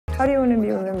How do you want to be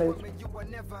remembered?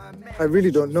 I really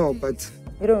don't know, but...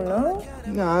 You don't know?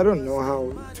 No, I don't know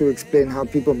how to explain how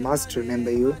people must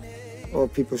remember you, or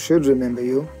people should remember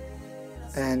you.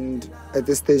 And at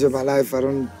this stage of my life, I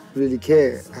don't really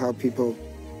care how people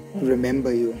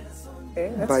remember you.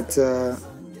 Okay, but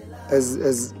as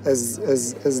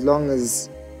long as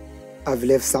I've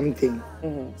left something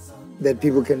that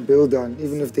people can build on,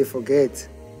 even if they forget,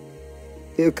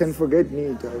 they can forget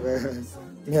me, dog.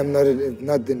 Me, I'm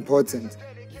not important.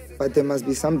 But there must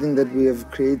be something that we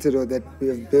have created or that we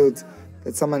have built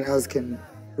that someone else can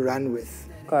run with.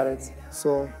 Got it.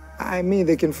 So, I mean,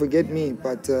 they can forget me,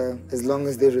 but as long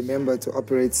as they remember to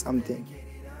operate something,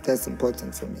 that's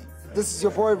important for me. This is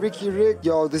your boy, Ricky Rick.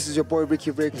 Yo, this is your boy,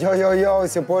 Ricky Rick. Yo,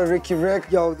 it's your boy, Ricky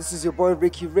Rick. Yo, this is your boy,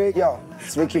 Ricky Rick. Yo,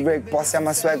 it's Ricky Rick. Boss out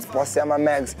my sweats, boss out my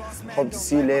mags. Hope to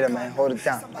see you later, man. Hold it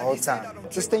down the whole time.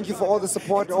 Just thank you for all the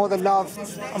support, all the love.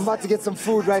 I'm about to get some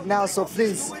food right now, so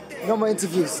please, no more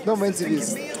interviews, no more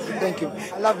interviews. Thank you.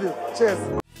 I love you.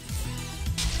 Cheers.